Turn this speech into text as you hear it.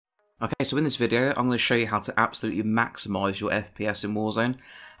Okay, so in this video, I'm going to show you how to absolutely maximize your FPS in Warzone.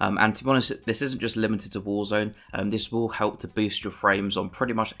 And to be honest, this isn't just limited to Warzone. This will help to boost your frames on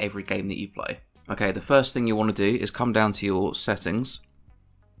pretty much every game that you play. Okay, the first thing you want to do is come down to your settings.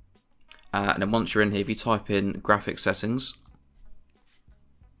 And then once you're in here, if you type in graphics settings,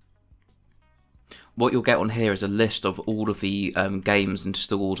 what you'll get on here is a list of all of the games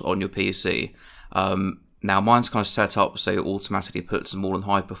installed on your PC. Now mine's kind of set up so it automatically puts them all in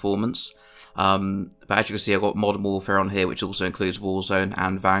high performance. But as you can see, I've got Modern Warfare on here, which also includes Warzone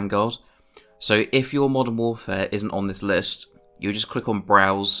and Vanguard. So if your Modern Warfare isn't on this list, you just click on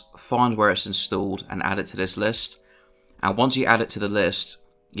Browse, find where it's installed, and add it to this list. And once you add it to the list,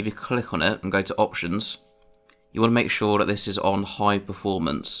 if you click on it and go to Options, you want to make sure that this is on high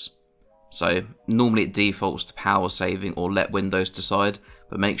performance. So normally it defaults to power saving or let Windows decide,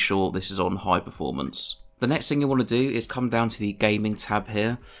 but make sure this is on high performance. The next thing you want to do is come down to the gaming tab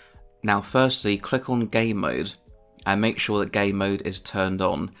here. Now firstly, click on game mode and make sure that game mode is turned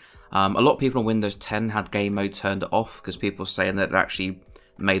on. A lot of people on Windows 10 had game mode turned off because people are saying that it actually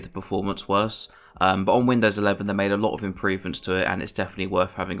made the performance worse. But on Windows 11 they made a lot of improvements to it and it's definitely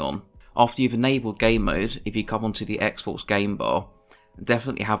worth having on. After you've enabled game mode, if you come onto the Xbox game bar,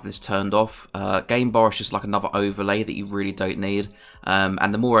 definitely have this turned off. Game bar is just like another overlay that you really don't need,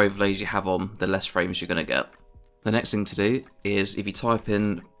 and the more overlays you have on, the less frames you're going to get. The next thing to do is if you type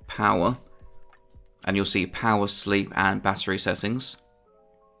in power, and you'll see power, sleep and battery settings.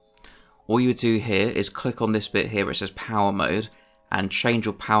 All you would do here is click on this bit here where it says power mode and change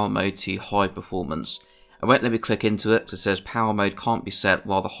your power mode to high performance. It won't let me click into it because it says power mode can't be set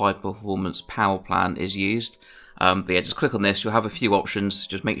while the high performance power plan is used. But yeah, just click on this, you'll have a few options,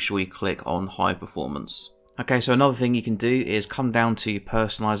 just make sure you click on high performance. Okay, so another thing you can do is come down to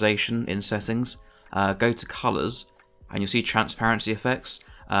personalization in settings, go to colors, and you'll see transparency effects.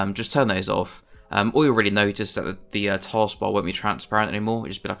 Just turn those off. All you'll really notice that the taskbar won't be transparent anymore, it'll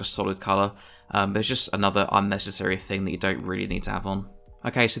just be like a solid color. But it's just another unnecessary thing that you don't really need to have on.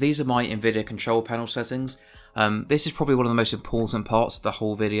 Okay, so these are my NVIDIA control panel settings. This is probably one of the most important parts of the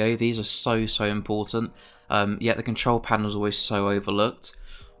whole video. These are so important, yet the control panel is always so overlooked.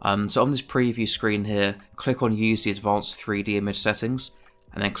 So on this preview screen here, click on Use the Advanced 3D Image Settings,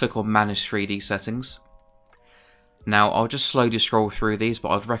 and then click on Manage 3D Settings. Now I'll just slowly scroll through these, but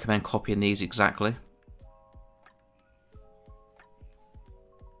I'd recommend copying these exactly.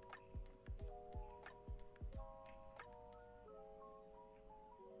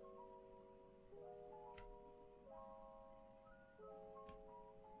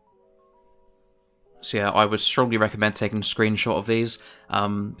 So yeah, I would strongly recommend taking a screenshot of these,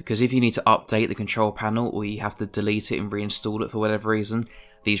 because if you need to update the control panel or you have to delete it and reinstall it for whatever reason,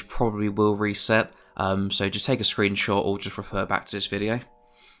 these probably will reset. So just take a screenshot or just refer back to this video.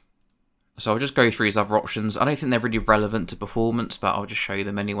 So I'll just go through these other options. I don't think they're really relevant to performance, but I'll just show you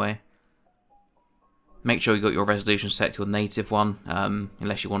them anyway. Make sure you got your resolution set to a native one,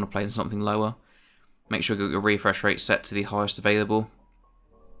 unless you want to play in something lower. Make sure you got your refresh rate set to the highest available.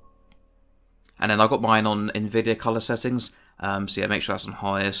 And then I got mine on NVIDIA color settings, so yeah, make sure that's on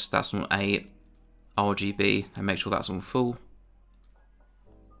highest, that's on 8, RGB, and make sure that's on full.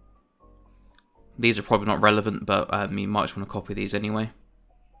 These are probably not relevant, but you might just want to copy these anyway.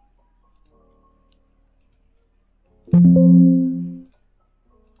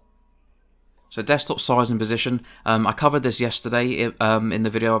 So desktop size and position, I covered this yesterday in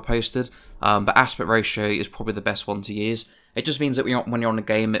the video I posted, but aspect ratio is probably the best one to use. It just means that when you're on a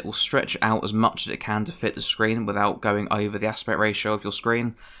game, it will stretch out as much as it can to fit the screen without going over the aspect ratio of your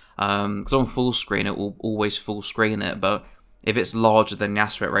screen. Because on full screen, it will always full screen it, but if it's larger than the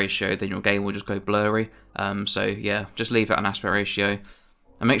aspect ratio, then your game will just go blurry. So yeah, just leave it on aspect ratio.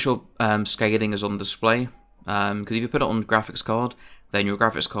 And make sure scaling is on display, because if you put it on graphics card, then your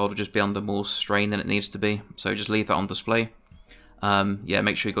graphics card will just be under more strain than it needs to be. So just leave that on display. Yeah,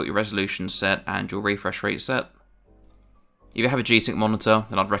 make sure you got your resolution set and your refresh rate set. If you have a G-Sync monitor,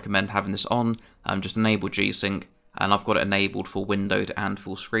 then I'd recommend having this on. Just enable G-Sync, and I've got it enabled for windowed and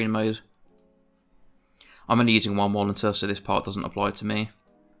full screen mode. I'm only using one monitor, so this part doesn't apply to me.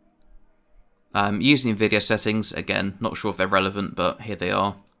 Using NVIDIA settings, again, not sure if they're relevant, but here they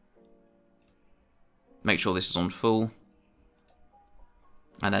are. Make sure this is on full.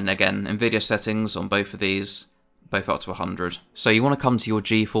 And then again, NVIDIA settings on both of these, both up to 100. So you want to come to your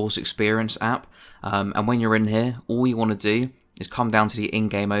GeForce Experience app, and when you're in here, all you want to do is come down to the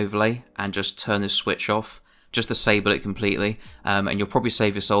in-game overlay and just turn this switch off, just disable it completely, and you'll probably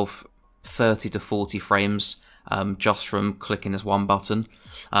save yourself 30 to 40 frames just from clicking this one button.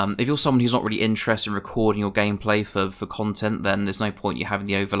 If you're someone who's not really interested in recording your gameplay for content, then there's no point you having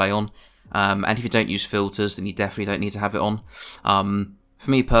the overlay on. And if you don't use filters, then you definitely don't need to have it on. For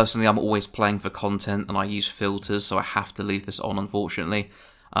me personally, I'm always playing for content and I use filters, so I have to leave this on, unfortunately.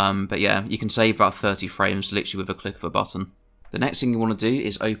 But yeah, you can save about 30 frames literally with a click of a button. The next thing you want to do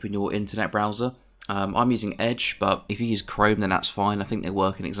is open your internet browser. I'm using Edge, but if you use Chrome, then that's fine. I think they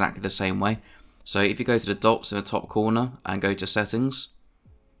work in exactly the same way. So if you go to the dots in the top corner and go to Settings,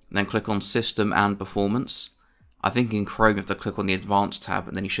 then click on System and Performance. I think in Chrome you have to click on the Advanced tab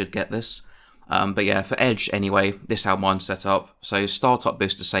and then you should get this. But yeah, for Edge anyway, this is how mine's set up. So Startup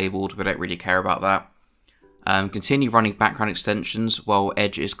Boost disabled, we don't really care about that. Continue running background extensions while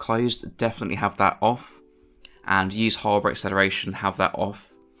Edge is closed, definitely have that off. And use hardware acceleration, have that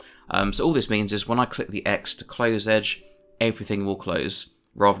off. So all this means is when I click the X to close Edge, everything will close,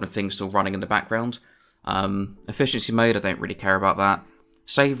 rather than things still running in the background. Efficiency mode, I don't really care about that.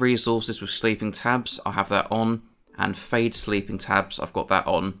 Save resources with sleeping tabs, I have that on. And fade sleeping tabs, I've got that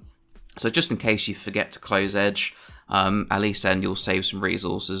on. So just in case you forget to close Edge, at least then you'll save some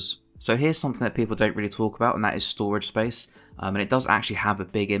resources. So here's something that people don't really talk about, and that is storage space. And it does actually have a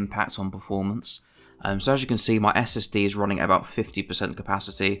big impact on performance. So as you can see, my SSD is running at about 50%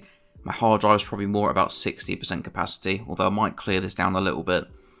 capacity. My hard drive is probably more at about 60% capacity, although I might clear this down a little bit.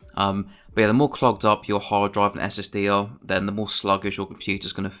 But yeah, the more clogged up your hard drive and SSD are, then the more sluggish your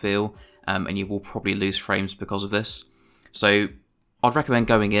computer's going to feel, and you will probably lose frames because of this. So I'd recommend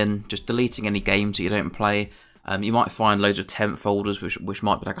going in, just deleting any games that you don't play. You might find loads of temp folders, which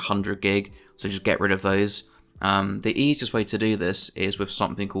might be like 100 gig, so just get rid of those. The easiest way to do this is with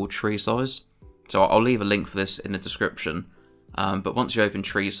something called TreeSize. So I'll leave a link for this in the description. But once you open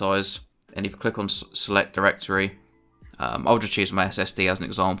TreeSize, and if you click on Select Directory, I'll just choose my SSD as an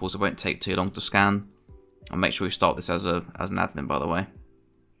example, so it won't take too long to scan. I'll make sure we start this as an admin, by the way.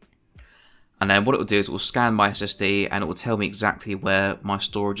 And then what it will do is it will scan my SSD, and it will tell me exactly where my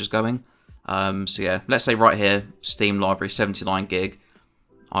storage is going. So yeah, let's say right here, Steam library 79 gig.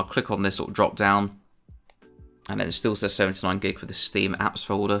 I'll click on this little drop down. And then it still says 79 gig for the Steam apps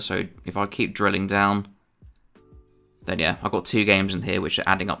folder, so if I keep drilling down, then yeah, I've got 2 games in here which are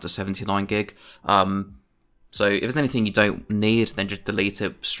adding up to 79 gig. So if there's anything you don't need, then just delete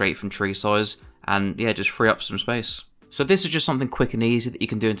it straight from TreeSize, and yeah, just free up some space. So this is just something quick and easy that you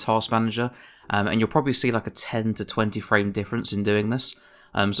can do in Task Manager, and you'll probably see like a 10 to 20 frame difference in doing this.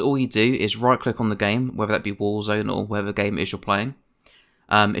 So all you do is right click on the game, whether that be Warzone or whatever game it is you're playing.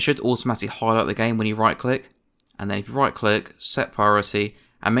 It should automatically highlight the game when you right click. And then if you right click, set priority,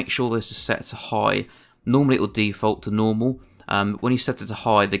 and make sure this is set to high. Normally it will default to normal. When you set it to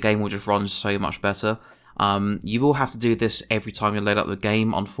high, the game will just run so much better. You will have to do this every time you load up the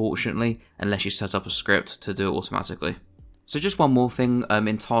game, unfortunately, unless you set up a script to do it automatically. So just one more thing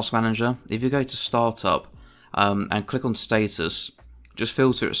in Task Manager. If you go to Startup and click on Status, just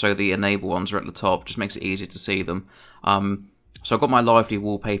filter it so the enable ones are at the top. Just makes it easier to see them. So I've got my Lively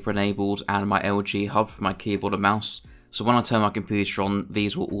wallpaper enabled and my LG hub for my keyboard and mouse. So when I turn my computer on,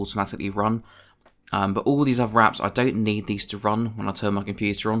 these will automatically run. But all these other apps, I don't need these to run when I turn my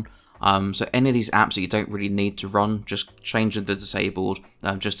computer on. So any of these apps that you don't really need to run, just change them to disabled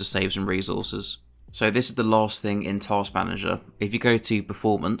just to save some resources. So this is the last thing in Task Manager. If you go to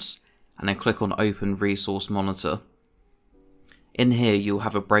Performance and then click on Open Resource Monitor, in here you'll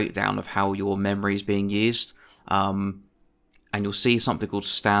have a breakdown of how your memory is being used. And you'll see something called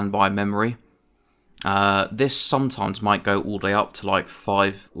standby memory. This sometimes might go all the way up to like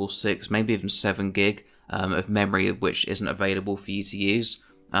 5 or 6, maybe even 7 gig of memory which isn't available for you to use.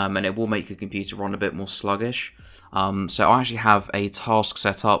 And it will make your computer run a bit more sluggish. So I actually have a task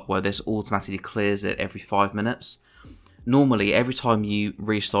set up where this automatically clears it every 5 minutes. Normally, every time you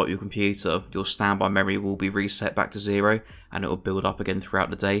restart your computer, your standby memory will be reset back to 0 and it will build up again throughout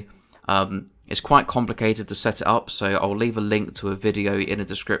the day. It's quite complicated to set it up, so I'll leave a link to a video in the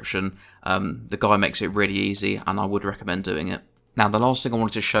description. The guy makes it really easy, and I would recommend doing it. Now, the last thing I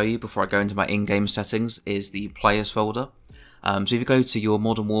wanted to show you before I go into my in-game settings is the Players folder. So if you go to your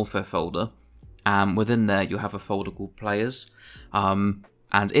Modern Warfare folder, within there you'll have a folder called Players, and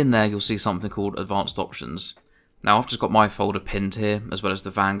in there you'll see something called Advanced Options. Now, I've just got my folder pinned here, as well as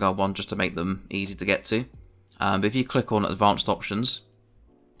the Vanguard one, just to make them easy to get to. But if you click on Advanced Options,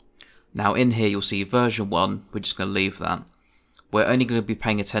 now in here you'll see version 1, we're just going to leave that. We're only going to be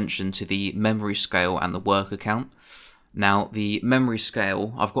paying attention to the memory scale and the worker count. Now the memory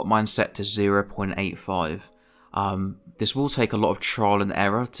scale, I've got mine set to 0.85. This will take a lot of trial and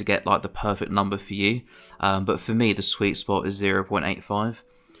error to get like the perfect number for you, but for me the sweet spot is 0.85.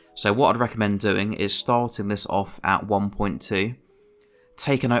 So what I'd recommend doing is starting this off at 1.2.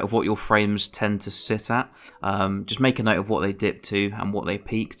 Take a note of what your frames tend to sit at. Just make a note of what they dip to and what they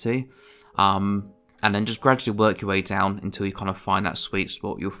peak to. And then just gradually work your way down until you kind of find that sweet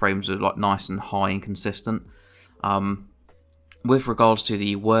spot. Your frames are like nice and high and consistent. With regards to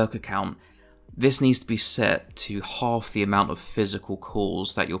the worker count, this needs to be set to half the amount of physical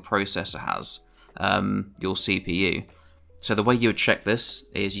cores that your processor has, your CPU. So the way you would check this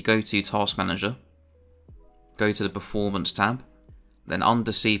is you go to Task Manager, go to the Performance tab, then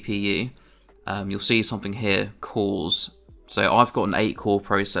under CPU, you'll see something here, cores. So I've got an 8-core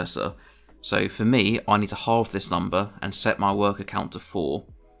processor. So for me, I need to halve this number and set my worker count to 4.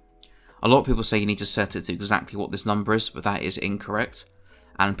 A lot of people say you need to set it to exactly what this number is, but that is incorrect.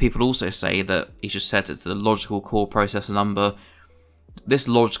 And people also say that you should set it to the logical core processor number. This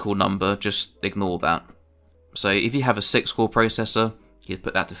logical number, just ignore that. So if you have a 6-core processor, you'd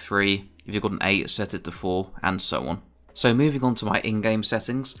put that to 3. If you've got an 8, set it to 4, and so on. So moving on to my in-game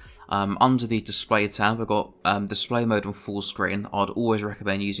settings, under the display tab, I've got display mode on full screen. I'd always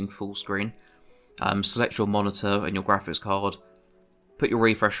recommend using full screen. Select your monitor and your graphics card. Put your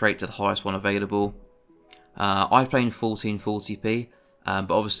refresh rate to the highest one available. I play in 1440p,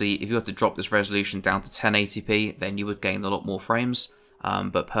 but obviously if you have to drop this resolution down to 1080p, then you would gain a lot more frames.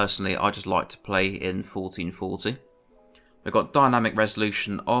 But personally, I just like to play in 1440. We've got dynamic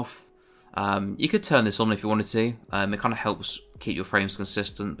resolution off. You could turn this on if you wanted to. It kind of helps keep your frames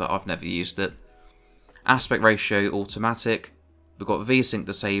consistent, but I've never used it. Aspect ratio automatic. We've got VSync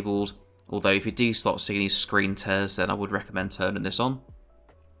disabled, although if you do start seeing these screen tears, then I would recommend turning this on.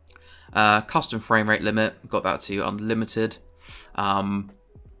 Custom frame rate limit, got that to unlimited.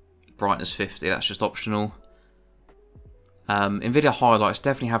 Brightness 50, that's just optional. NVIDIA highlights,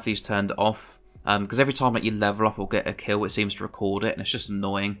 definitely have these turned off. Because every time that you level up or get a kill, it seems to record it, and it's just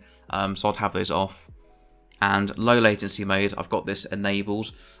annoying. So I'd have those off. And low latency mode, I've got this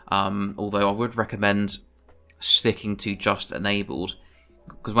enabled. Although I would recommend sticking to just enabled.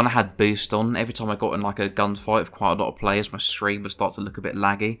 Because when I had boost on, every time I got in like a gunfight with quite a lot of players, my stream would start to look a bit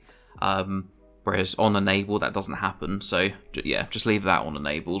laggy. Whereas on enabled, that doesn't happen. So yeah, just leave that on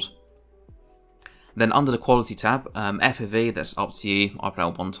enabled. Then under the quality tab, FOV, that's up to you. I play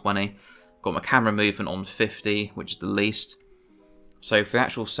on 120. Got my camera movement on 50, which is the least. So for the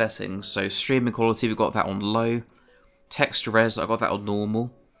actual settings, so streaming quality, we've got that on low. Texture res, I've got that on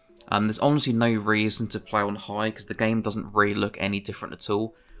normal. There's honestly no reason to play on high because the game doesn't really look any different at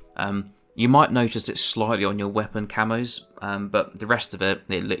all. You might notice it slightly on your weapon camos, but the rest of it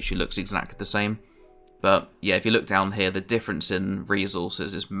literally looks exactly the same. But yeah, if you look down here, the difference in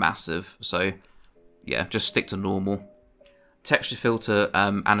resources is massive. So yeah, just stick to normal. Texture filter,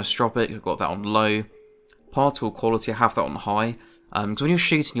 anisotropic, I've got that on low. Particle quality, I have that on high. Because when you're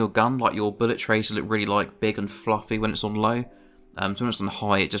shooting your gun, like your bullet traces look really like big and fluffy when it's on low. So when it's on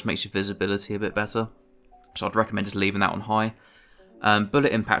high, it just makes your visibility a bit better. So I'd recommend just leaving that on high.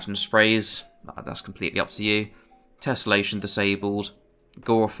 Bullet impact and sprays, that's completely up to you. Tessellation disabled.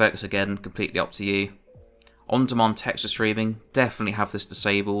 Gore effects, again, completely up to you. On-demand texture streaming, definitely have this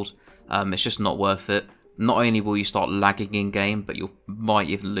disabled. It's just not worth it. Not only will you start lagging in-game, but you might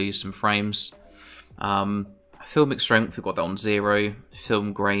even lose some frames. Filmic strength, we've got that on 0.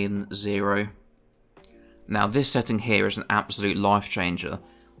 Film grain, 0. Now this setting here is an absolute life changer.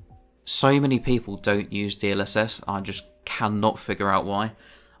 So many people don't use DLSS, I just cannot figure out why.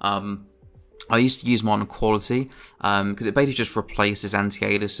 I used to use mine on quality, because it basically just replaces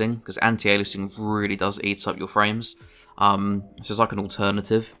anti-aliasing, because anti-aliasing really does eat up your frames. So it's like an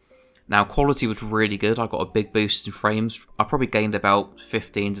alternative. Now quality was really good, I got a big boost in frames. I probably gained about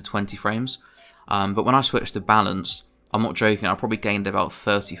 15 to 20 frames. But when I switched to balance, I'm not joking, I probably gained about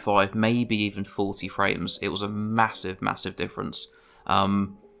 35, maybe even 40 frames. It was a massive, massive difference.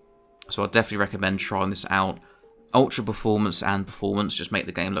 So I definitely recommend trying this out. Ultra performance and performance just make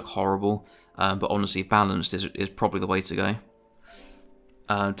the game look horrible. But honestly, balanced is probably the way to go.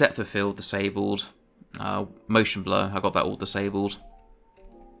 Depth of field disabled. Motion blur, I got that all disabled.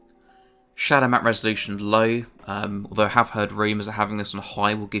 Shadow map resolution low. Although I have heard rumours that having this on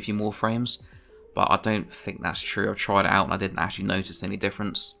high will give you more frames. But I don't think that's true. I've tried it out and I didn't actually notice any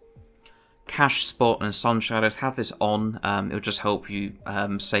difference. Cache spot and sun shadows, have this on. It'll just help you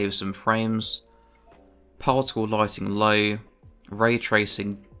save some frames. Particle lighting low. Ray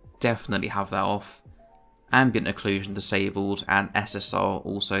tracing, definitely have that off. Ambient occlusion disabled and SSR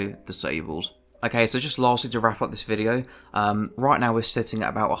also disabled. Okay, so just lastly to wrap up this video, right now we're sitting at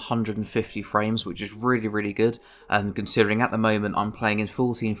about 150 frames, which is really, really good, considering at the moment I'm playing in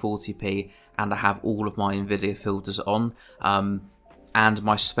 1440p and I have all of my NVIDIA filters on. and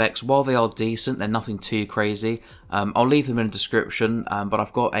my specs, while they are decent, they're nothing too crazy. I'll leave them in the description, but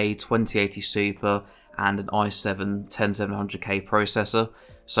I've got a 2080 Super and an i7 10700K processor,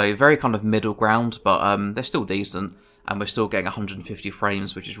 so very kind of middle ground, but they're still decent, and we're still getting 150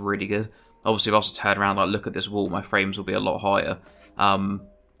 frames, which is really good. Obviously, if I was to turn around, like, look at this wall, my frames will be a lot higher.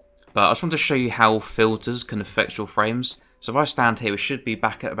 But I just wanted to show you how filters can affect your frames. So if I stand here, we should be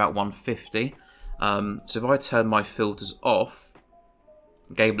back at about 150. So if I turn my filters off,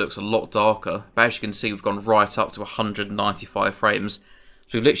 the game looks a lot darker. But as you can see, we've gone right up to 195 frames. So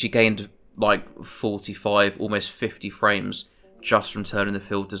we've literally gained like 45, almost 50 frames just from turning the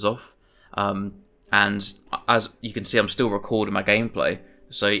filters off. And as you can see, I'm still recording my gameplay.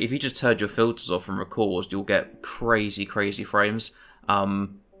 So if you just turn your filters off and record, you'll get crazy, crazy frames.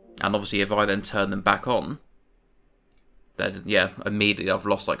 And obviously, if I then turn them back on, then yeah, immediately I've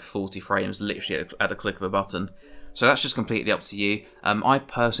lost like 40 frames literally at a click of a button. So that's just completely up to you. I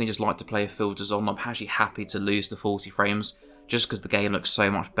personally just like to play with filters on. I'm actually happy to lose the 40 frames just because the game looks so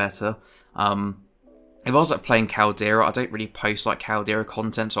much better. If I was like playing Caldera, I don't really post like Caldera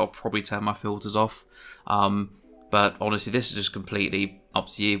content, so I'll probably turn my filters off. But honestly, this is just completely up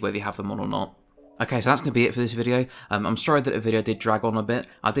to you whether you have them on or not. Okay, so that's going to be it for this video. I'm sorry that the video did drag on a bit.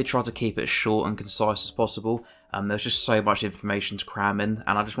 I did try to keep it as short and concise as possible. There's just so much information to cram in,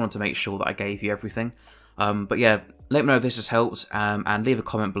 and I just wanted to make sure that I gave you everything. But yeah, let me know if this has helped, and leave a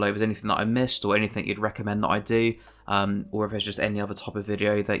comment below if there's anything that I missed or anything you'd recommend that I do, or if there's just any other type of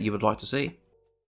video that you would like to see.